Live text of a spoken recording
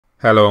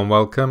Hello and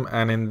welcome,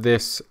 and in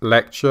this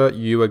lecture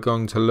you are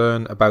going to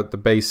learn about the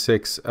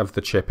basics of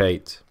the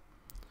Chip-8.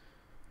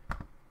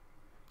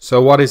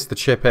 So what is the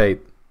Chip-8?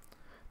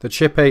 The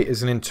Chip-8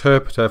 is an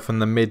interpreter from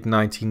the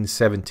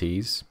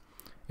mid-1970s.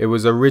 It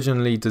was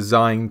originally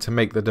designed to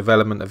make the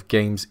development of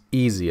games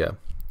easier.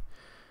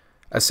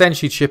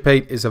 Essentially,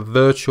 Chip-8 is a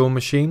virtual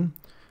machine,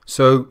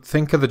 so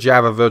think of the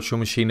Java virtual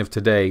machine of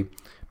today,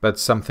 but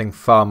something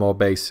far more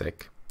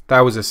basic.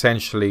 That was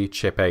essentially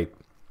Chip-8.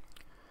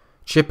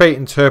 Chip-8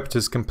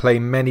 interpreters can play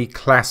many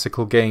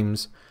classical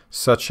games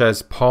such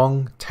as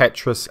Pong,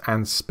 Tetris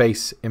and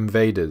Space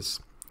Invaders.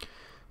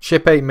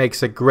 Chip-8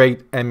 makes a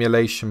great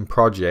emulation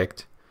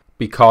project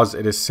because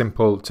it is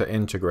simple to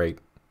integrate.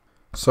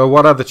 So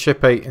what are the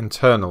Chip-8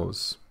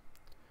 internals?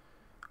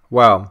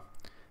 Well,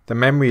 the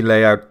memory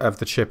layout of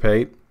the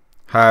Chip-8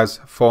 has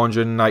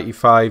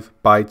 495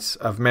 bytes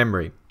of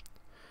memory.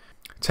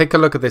 Take a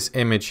look at this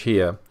image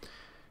here.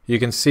 You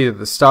can see that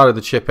the start of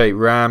the Chip-8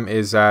 RAM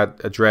is at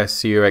address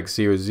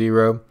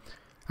 0x00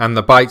 and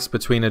the bytes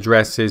between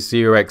addresses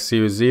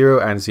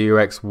 0x00 and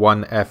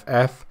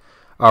 0x1FF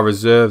are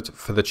reserved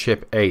for the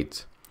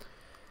Chip-8.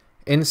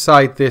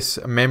 Inside this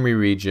memory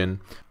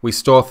region we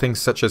store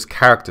things such as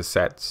character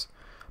sets,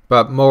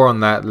 but more on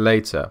that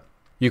later.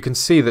 You can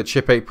see that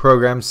Chip-8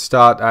 programs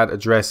start at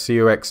address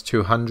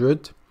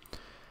 0x200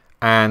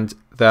 and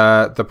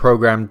the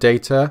program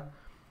data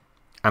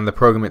and the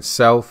program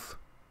itself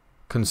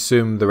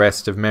consume the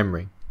rest of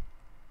memory.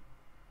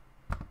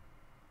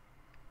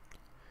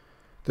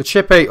 The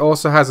Chip-8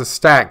 also has a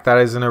stack that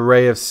is an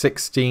array of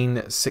 16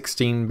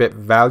 16-bit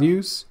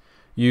values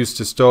used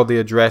to store the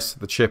address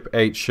the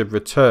Chip-8 should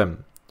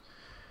return.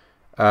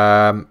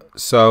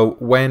 So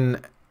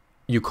when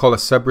you call a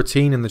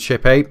subroutine in the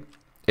Chip-8,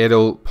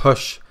 it'll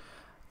push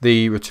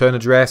the return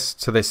address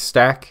to this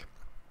stack,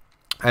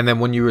 and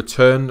then when you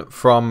return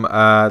from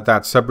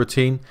that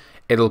subroutine,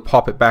 it'll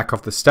pop it back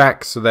off the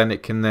stack, so then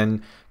it can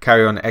then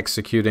carry on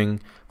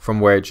executing from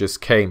where it just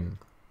came.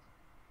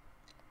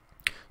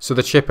 So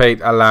the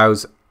Chip-8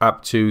 allows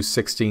up to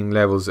 16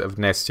 levels of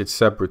nested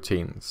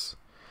subroutines.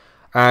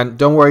 And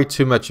don't worry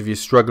too much if you're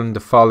struggling to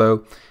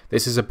follow.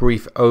 This is a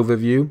brief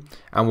overview,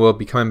 and we'll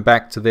be coming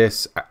back to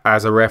this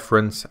as a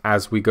reference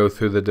as we go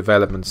through the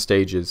development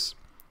stages.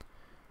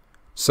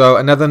 So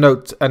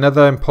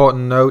another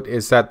important note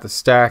is that the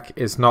stack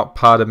is not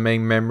part of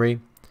main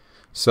memory.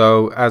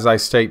 So as I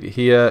state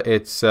here,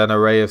 it's an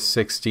array of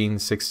 16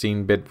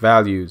 16-bit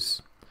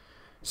values.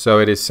 So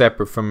it is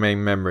separate from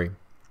main memory.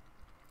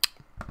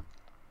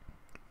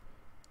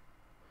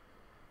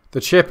 The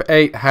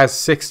Chip-8 has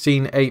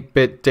 16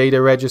 8-bit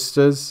data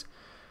registers.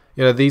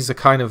 These are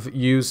kind of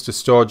used to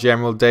store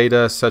general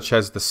data such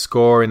as the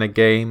score in a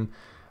game.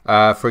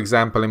 For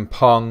example, in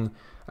Pong,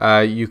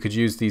 you could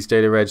use these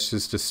data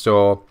registers to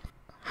store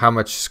how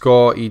much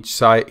score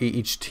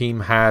each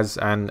team has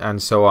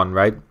and so on,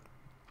 right?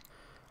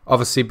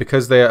 Obviously,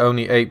 because they are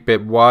only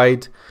 8-bit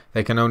wide,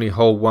 they can only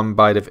hold 1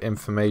 byte of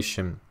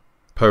information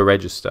per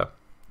register.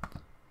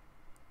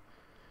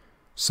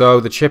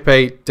 So the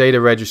Chip-8 data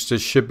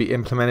registers should be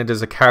implemented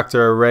as a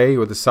character array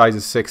with a size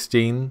of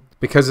 16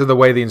 because of the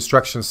way the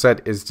instruction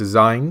set is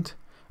designed,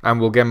 and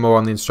we'll get more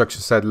on the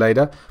instruction set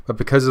later, but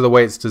because of the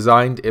way it's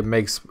designed, it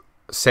makes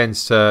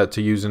sense to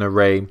use an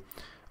array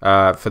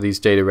for these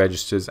data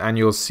registers, and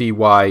you'll see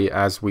why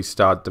as we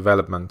start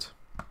development.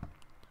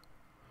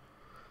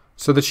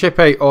 So the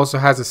Chip-8 also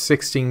has a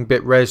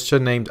 16-bit register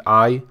named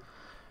I.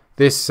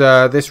 This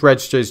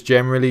register is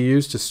generally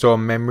used to store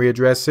memory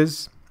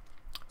addresses.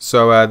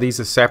 So these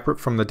are separate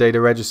from the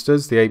data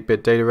registers, the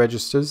 8-bit data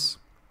registers.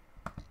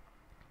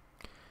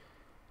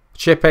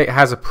 Chip-8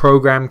 has a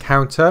program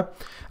counter,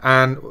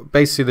 and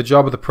basically the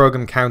job of the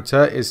program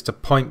counter is to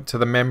point to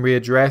the memory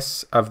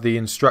address of the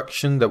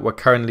instruction that we're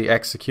currently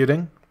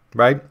executing,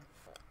 right?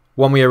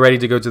 When we are ready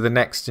to go to the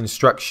next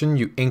instruction,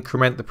 you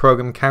increment the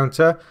program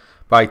counter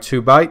by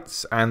 2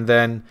 bytes, and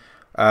then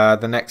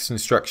the next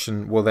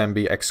instruction will then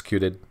be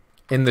executed.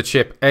 In the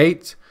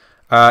Chip-8,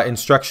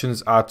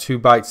 instructions are 2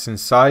 bytes in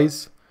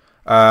size,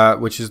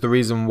 which is the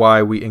reason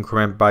why we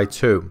increment by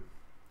 2.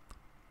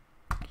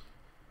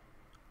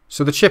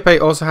 So the Chip-8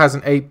 also has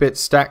an 8-bit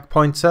stack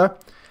pointer,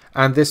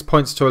 and this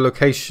points to a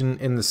location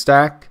in the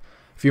stack.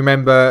 If you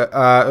remember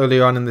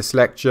earlier on in this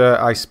lecture,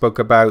 I spoke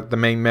about the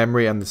main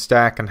memory and the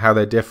stack and how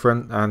they're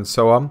different and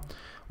so on.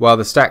 Well,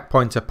 the stack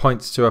pointer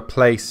points to a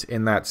place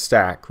in that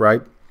stack,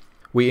 right?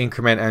 We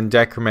increment and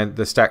decrement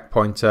the stack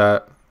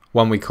pointer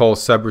when we call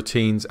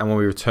subroutines and when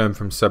we return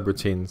from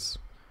subroutines.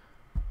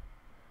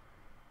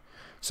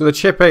 So the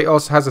Chip-8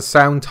 also has a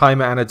sound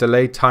timer and a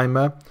delay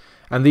timer,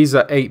 and these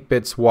are 8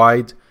 bits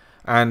wide,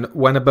 and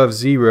when above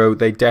 0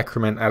 they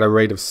decrement at a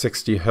rate of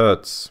 60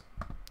 Hz.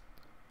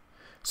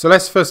 So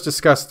let's first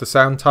discuss the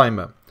sound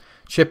timer.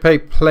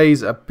 Chip-8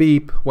 plays a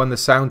beep when the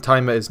sound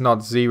timer is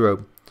not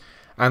 0.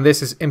 And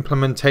this is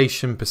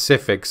implementation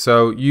specific,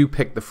 so you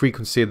pick the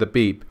frequency of the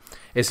beep.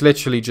 It's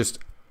literally just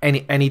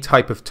any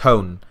type of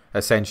tone,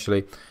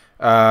 essentially,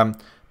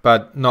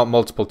 but not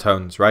multiple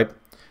tones, right?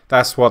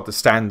 That's what the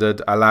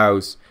standard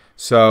allows.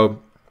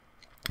 So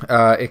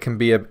It can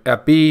be a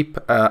beep,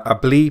 a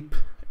bleep,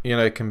 you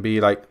know, it can be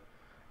like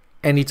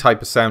any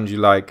type of sound you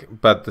like,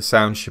 but the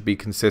sound should be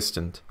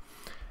consistent.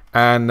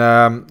 And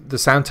the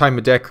sound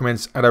timer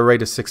decrements at a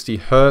rate of 60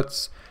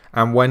 Hertz,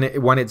 and when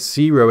it's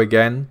 0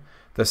 again,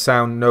 the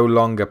sound no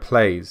longer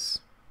plays.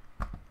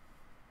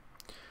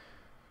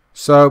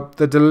 So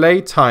the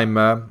delay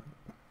timer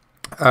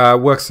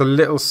works a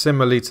little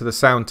similarly to the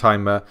sound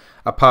timer,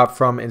 apart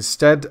from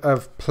instead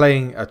of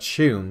playing a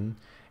tune,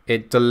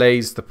 it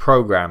delays the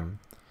program.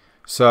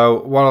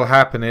 So what will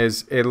happen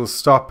is it'll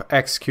stop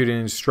executing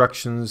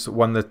instructions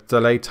when the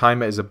delay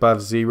timer is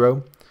above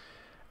 0,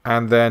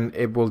 and then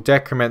it will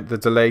decrement the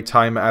delay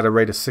timer at a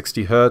rate of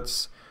 60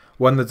 Hertz.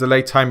 When the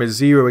delay timer is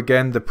 0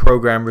 again, the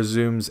program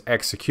resumes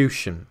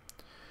execution.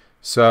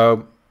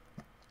 So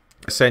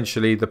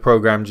essentially the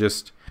program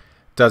just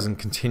doesn't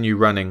continue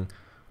running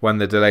when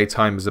the delay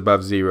time is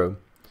above 0,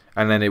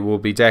 and then it will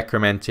be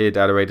decremented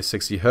at a rate of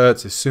 60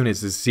 Hertz. As soon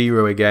as it's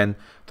 0 again,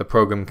 the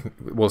program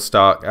will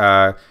start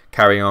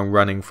carrying on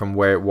running from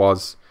where it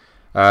was.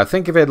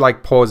 Think of it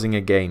like pausing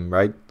a game,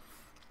 right?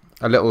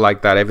 A little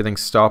like that. Everything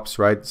stops,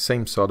 right?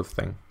 Same sort of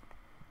thing.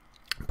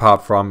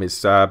 Apart from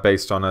it's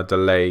based on a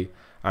delay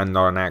and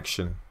not an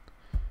action.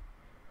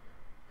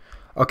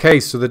 Okay,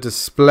 so the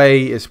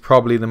display is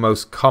probably the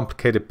most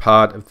complicated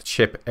part of the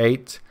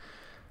Chip-8,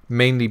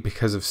 mainly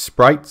because of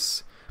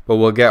sprites, but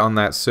we'll get on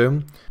that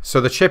soon.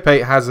 So the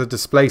Chip-8 has a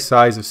display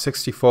size of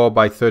 64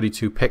 by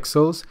 32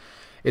 pixels.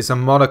 It's a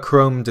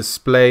monochrome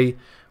display,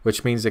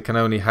 which means it can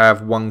only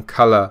have one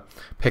color.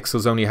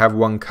 Pixels only have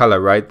one color,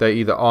 right? They're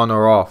either on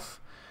or off.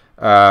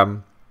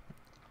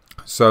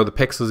 So the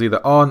pixel's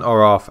either on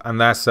or off, and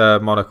that's a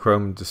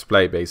monochrome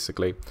display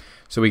basically.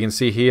 So we can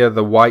see here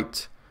the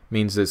white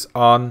means it's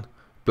on,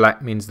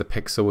 black means the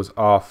pixel was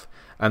off,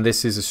 and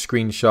this is a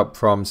screenshot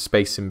from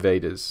Space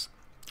Invaders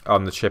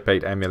on the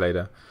Chip-8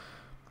 emulator.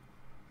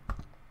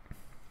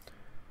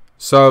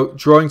 So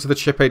drawing to the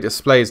Chip-8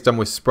 display is done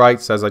with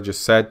sprites, as I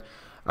just said,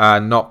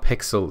 not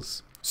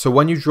pixels. So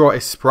when you draw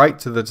a sprite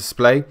to the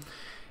display,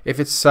 if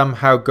it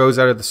somehow goes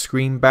out of the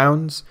screen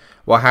bounds,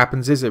 what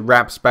happens is it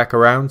wraps back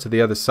around to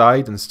the other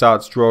side and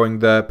starts drawing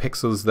the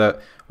pixels that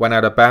went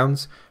out of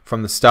bounds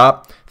from the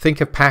start. Think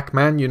of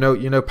Pac-Man. You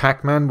know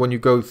Pac-Man, when you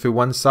go through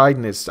one side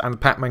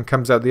and Pac-Man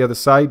comes out the other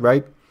side,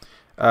 right?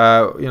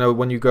 You know,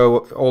 when you go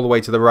all the way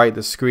to the right of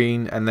the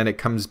screen and then it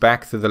comes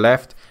back to the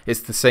left,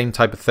 it's the same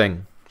type of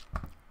thing.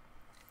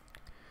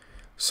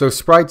 So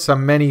sprites are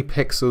many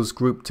pixels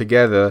grouped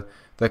together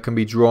that can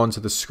be drawn to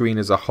the screen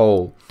as a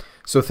whole.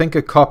 So think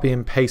of copy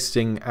and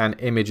pasting an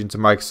image into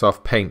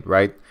Microsoft Paint,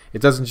 right?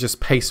 It doesn't just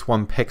paste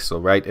one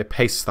pixel, right? It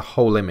pastes the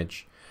whole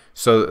image.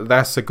 So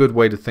that's a good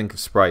way to think of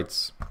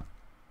sprites.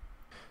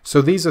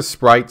 So these are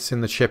sprites in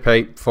the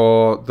Chip-8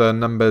 for the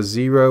number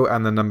 0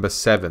 and the number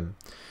 7.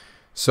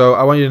 So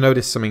I want you to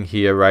notice something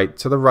here, right?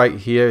 To the right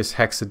here is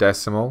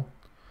hexadecimal.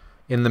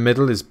 In the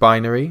middle is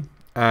binary.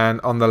 And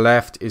on the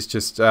left is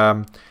just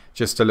a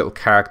little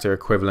character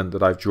equivalent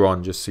that I've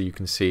drawn just so you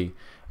can see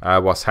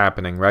what's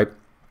happening, right?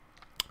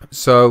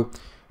 So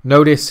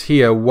notice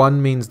here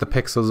 1 means the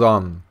pixel's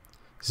on,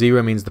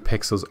 0 means the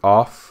pixel's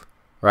off,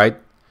 right?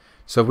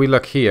 So if we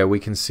look here, we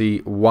can see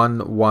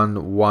 1,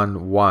 1,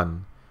 1,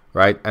 1,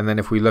 right? And then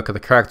if we look at the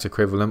character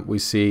equivalent, we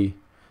see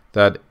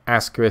that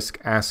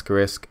asterisk,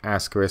 asterisk,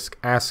 asterisk,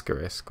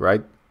 asterisk,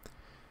 right?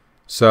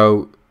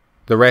 So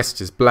the rest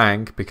is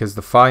blank because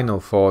the final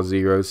 4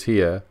 zeros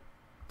here,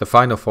 the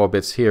final 4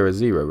 bits here are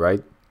 0,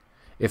 right?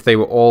 If they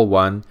were all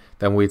 1,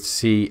 then we'd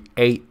see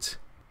 8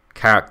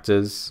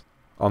 characters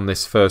on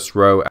this first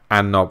row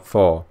and not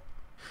 4.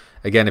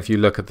 Again, if you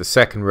look at the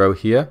second row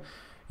here,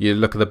 you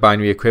look at the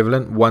binary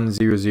equivalent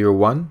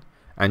 1001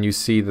 and you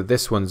see that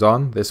this one's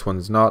on, this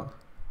one's not,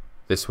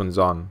 this one's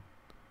on,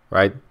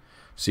 right?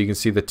 So you can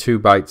see the 2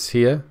 bytes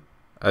here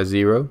are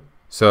 0,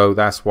 so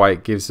that's why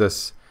it gives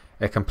us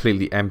a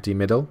completely empty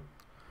middle,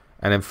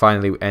 and then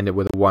finally we end it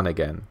with a 1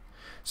 again.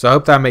 So I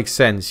hope that makes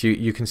sense.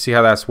 You can see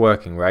how that's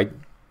working, right?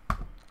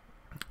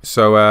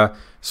 So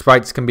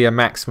sprites can be a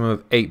maximum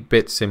of 8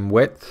 bits in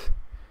width,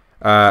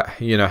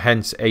 you know,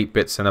 hence 8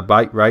 bits in a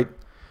byte, right?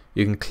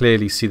 You can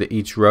clearly see that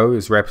each row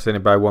is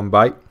represented by 1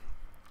 byte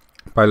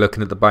by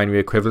looking at the binary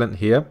equivalent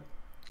here.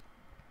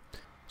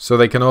 So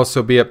they can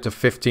also be up to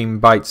 15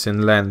 bytes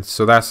in length,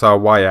 so that's our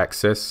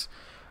y-axis.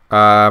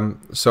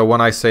 So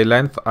when I say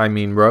length, I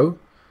mean row.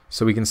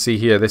 So we can see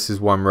here, this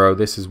is 1 row,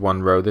 this is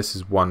 1 row, this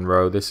is 1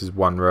 row, this is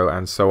 1 row,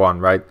 and so on,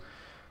 right?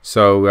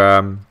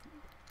 So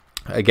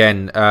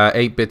again,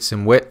 8 bits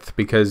in width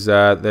because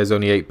there's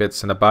only 8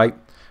 bits in a byte,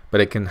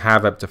 but it can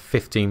have up to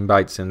 15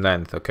 bytes in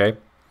length, okay?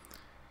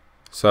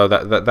 So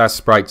that's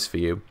sprites for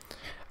you.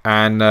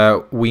 And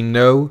we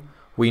know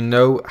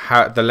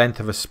how the length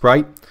of a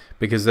sprite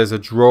because there's a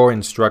draw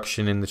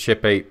instruction in the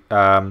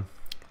Chip-8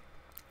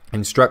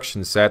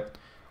 instruction set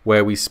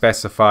where we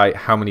specify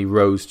how many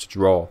rows to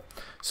draw.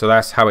 So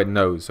that's how it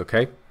knows,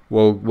 okay?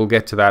 We'll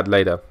get to that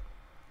later.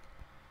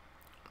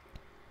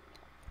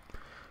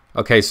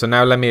 Okay, so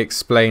now let me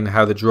explain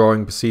how the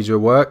drawing procedure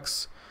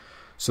works.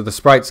 So the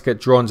sprites get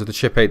drawn to the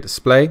Chip-8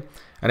 display,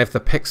 And if the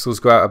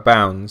pixels go out of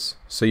bounds,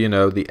 so you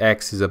know the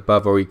X is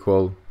above or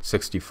equal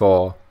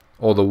 64,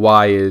 or the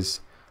Y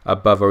is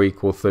above or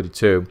equal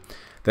 32,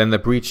 then the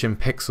breach in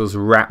pixels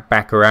wrap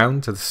back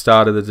around to the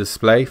start of the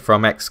display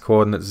from X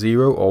coordinate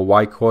 0 or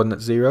Y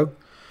coordinate 0.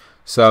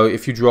 So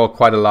if you draw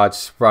quite a large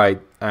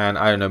sprite and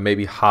I don't know,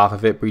 maybe half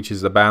of it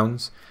breaches the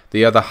bounds,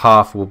 the other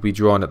half will be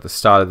drawn at the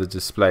start of the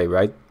display,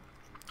 right?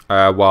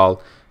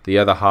 While the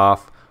other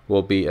half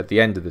will be at the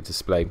end of the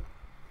display.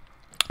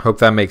 Hope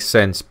that makes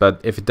sense,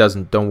 but if it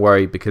doesn't, don't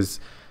worry,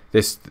 because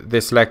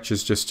this lecture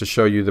is just to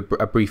show you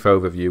a brief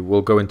overview.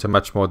 We'll go into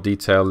much more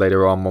detail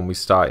later on when we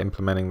start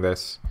implementing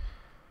this.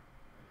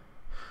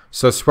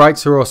 So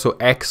sprites are also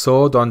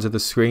XORed onto the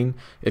screen.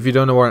 If you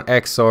don't know what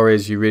an XOR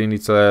is, you really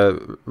need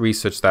to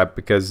research that,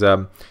 because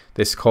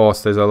this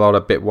course there's a lot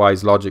of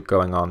bitwise logic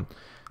going on.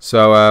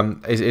 So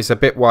it's a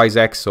bitwise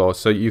XOR,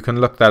 so you can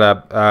look that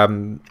up.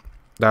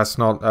 That's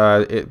not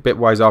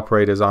bitwise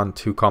operators aren't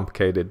too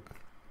complicated,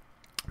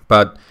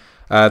 but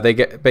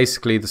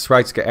basically the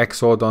sprites get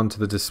XORed onto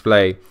the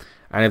display,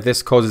 and if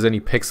this causes any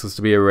pixels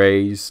to be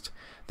erased,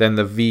 then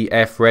the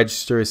VF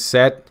register is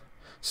set.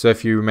 So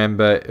if you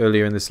remember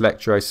earlier in this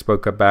lecture I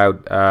spoke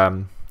about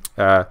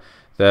the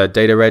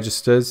data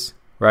registers,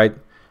 right?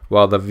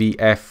 Well, the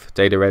VF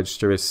data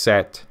register is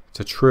set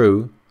to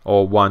true,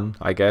 or 1,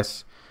 I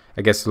guess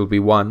it'll be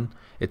 1.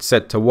 It's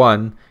set to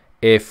 1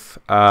 if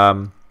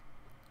when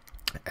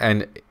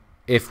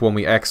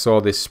we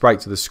XOR this sprite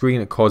to the screen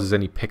it causes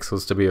any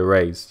pixels to be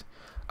erased.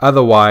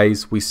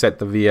 Otherwise we set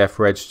the VF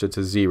register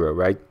to 0,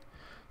 right?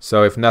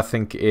 So if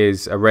nothing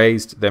is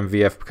erased, then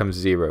VF becomes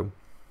 0.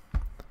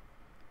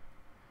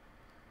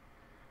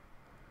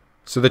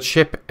 So the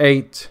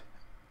Chip-8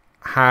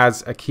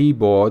 has a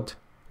keyboard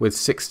with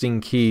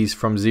 16 keys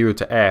from 0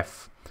 to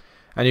F,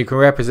 and you can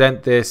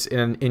represent this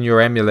in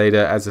your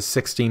emulator as a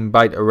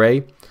 16-byte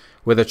array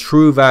with a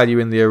true value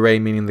in the array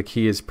meaning the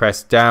key is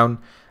pressed down,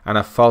 and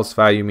a false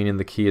value meaning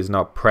the key is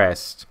not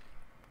pressed.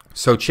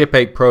 So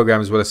Chip-8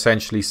 programs will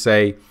essentially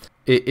say,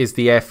 is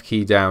the F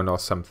key down or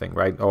something,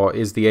 right? Or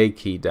is the A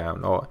key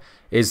down? Or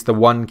is the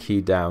 1 key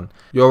down?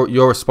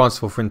 You're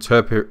responsible for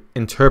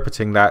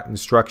interpreting that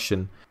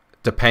instruction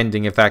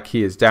depending if that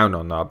key is down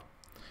or not.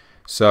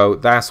 So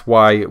that's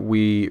why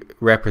we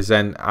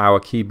represent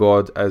our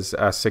keyboard as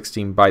a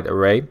 16-byte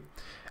array.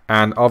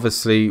 And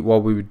obviously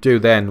what we would do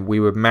then, we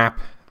would map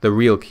the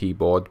real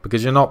keyboard,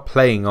 because you're not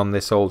playing on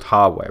this old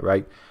hardware,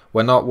 right?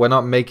 We're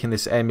not making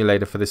this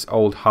emulator for this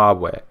old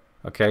hardware,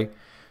 okay?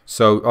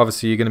 So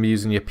obviously you're going to be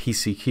using your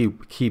PC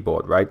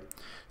keyboard, right?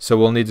 So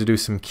we'll need to do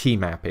some key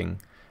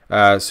mapping.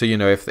 So you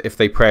know, if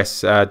they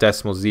press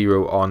decimal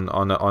 0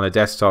 on a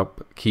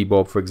desktop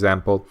keyboard, for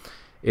example,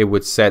 it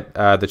would set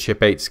the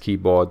Chip-8's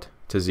keyboard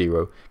to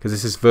 0, because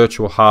this is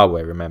virtual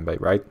hardware, remember,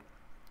 right?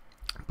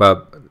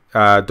 But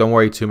don't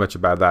worry too much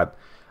about that.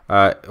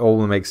 All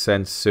will make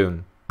sense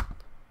soon.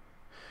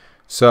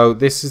 So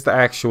this is the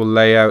actual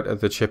layout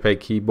of the Chip-8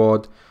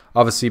 keyboard.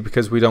 Obviously,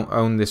 because we don't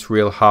own this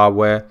real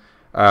hardware,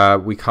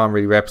 we can't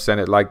really represent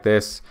it like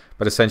this,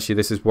 but essentially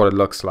this is what it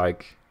looks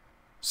like.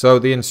 So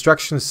the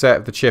instruction set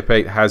of the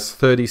Chip-8 has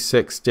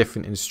 36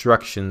 different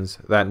instructions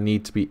that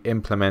need to be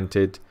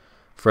implemented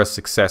for a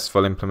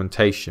successful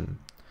implementation.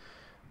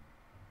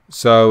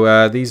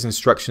 So these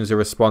instructions are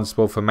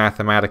responsible for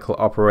mathematical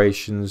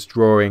operations,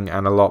 drawing,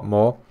 and a lot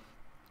more,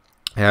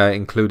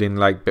 including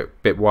like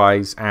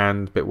bitwise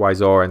and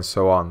bitwise OR and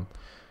so on.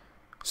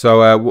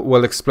 So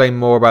we'll explain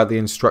more about the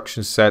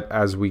instruction set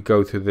as we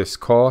go through this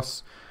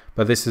course,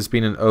 but this has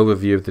been an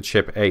overview of the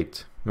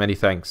Chip-8. Many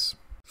thanks.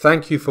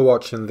 Thank you for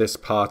watching this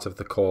part of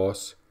the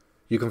course.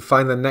 You can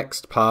find the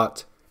next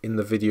part in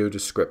the video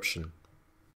description.